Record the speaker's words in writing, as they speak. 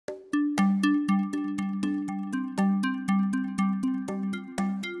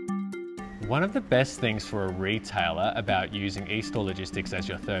One of the best things for a retailer about using eStore Logistics as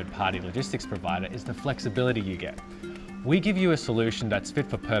your third-party logistics provider is the flexibility you get. We give you a solution that's fit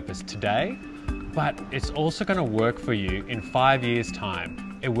for purpose today, but it's also going to work for you in 5 years'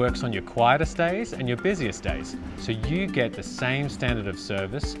 time. It works on your quietest days and your busiest days, so you get the same standard of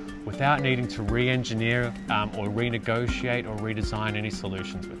service without needing to re-engineer or renegotiate or redesign any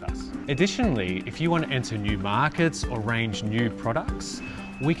solutions with us. Additionally, if you want to enter new markets or range new products,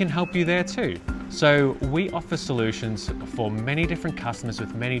 we can help you there too. So we offer solutions for many different customers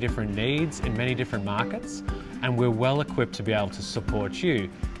with many different needs in many different markets, and we're well equipped to be able to support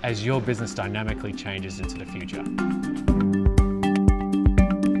you as your business dynamically changes into the future.